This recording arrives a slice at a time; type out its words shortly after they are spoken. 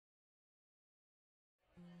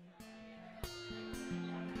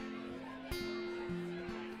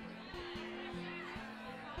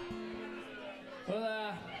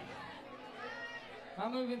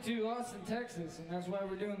I'm moving to Austin, Texas, and that's why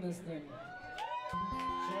we're doing this thing.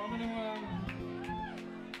 So I'm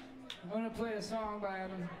gonna play a song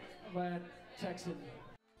by Texan.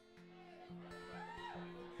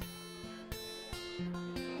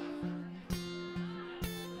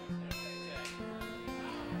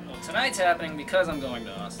 Well, tonight's happening because I'm going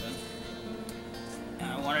to Austin.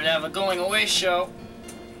 I wanted to have a going away show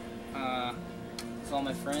with all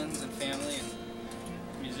my friends and family and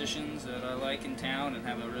musicians that I like in town, and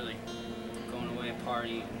have a really going away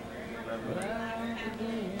party.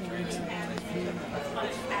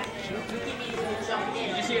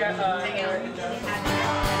 Did you see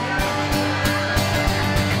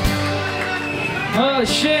Oh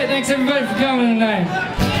shit, thanks everybody for coming tonight.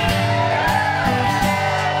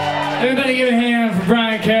 Everybody give a hand for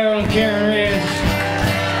Brian Carroll and Karen Reyes.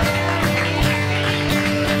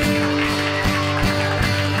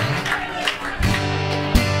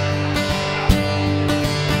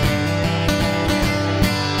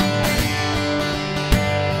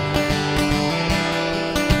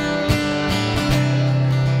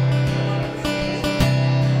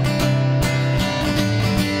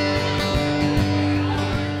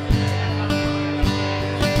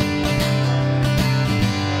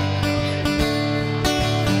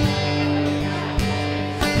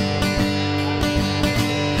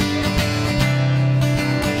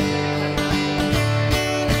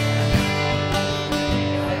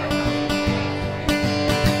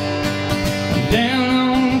 Down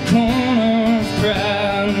on the corner of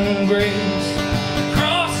Pride and Grace,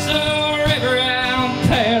 across the river out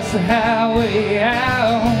past the highway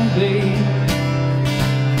I'll be.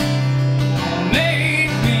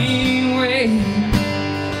 Make me wait.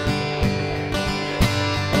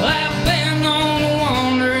 Well, I've been on the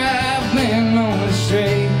wander, I've been on the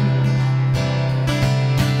stray.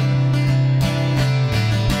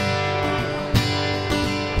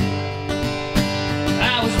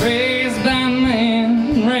 I was raised by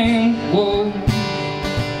man, ran wolves,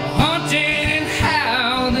 hunted and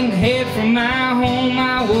howled and hid from my home.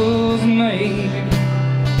 I was made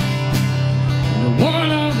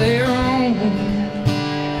one of their own.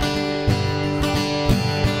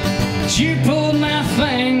 But you pulled my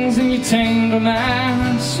fangs and you tamed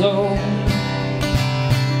my soul.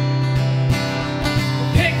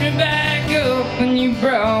 Picked me back up and you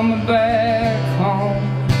brought me back home.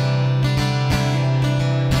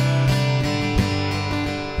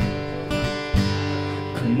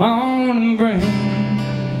 Come on and bring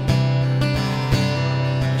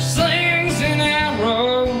slings and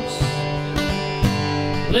arrows.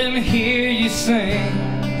 Let me hear you sing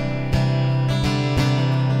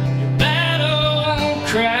your battle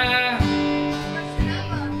cry.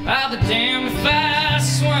 I'll be damned if I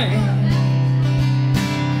swing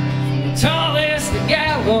from the tallest of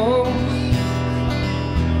gallows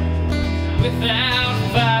without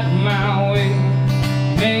fighting my way,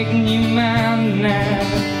 making you mine now.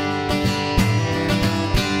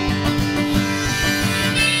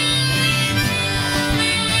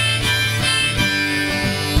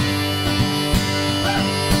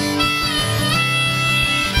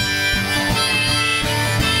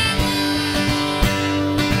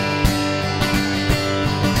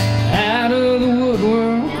 Out of the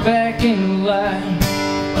woodwork, back in the light,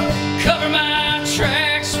 cover my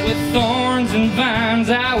tracks with thorns and vines.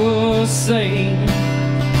 I will say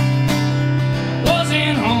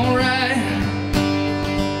wasn't alright.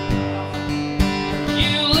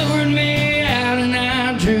 You lured me out and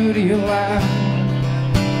I drew to your line.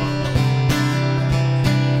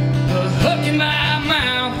 A hook in my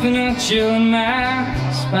mouth and a chill in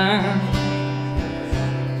my spine.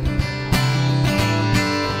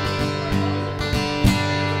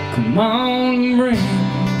 Come on and bring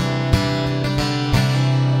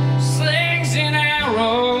slings and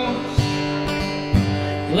arrows.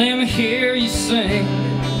 Let me hear you sing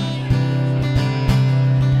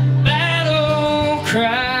battle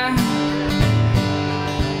cry.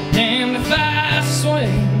 Damned if I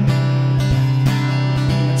swing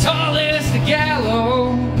tallest of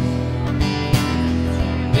gallows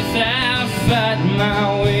without fighting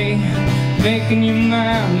my way, making you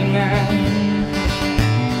mine tonight.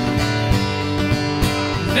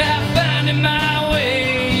 Without finding my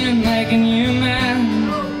way and making you mine.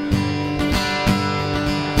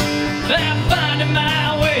 Without finding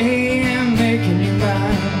my way and making you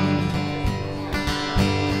mine.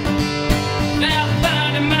 Without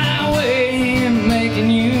finding my way and making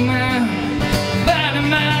you mine. Finding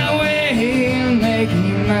my way and making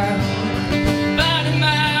you mine. Finding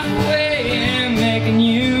my way and making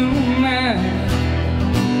you mine.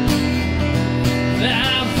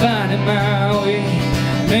 Without finding my way,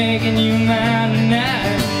 making you mine now.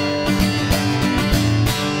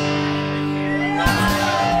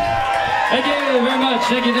 much.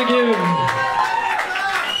 Thank you, thank you.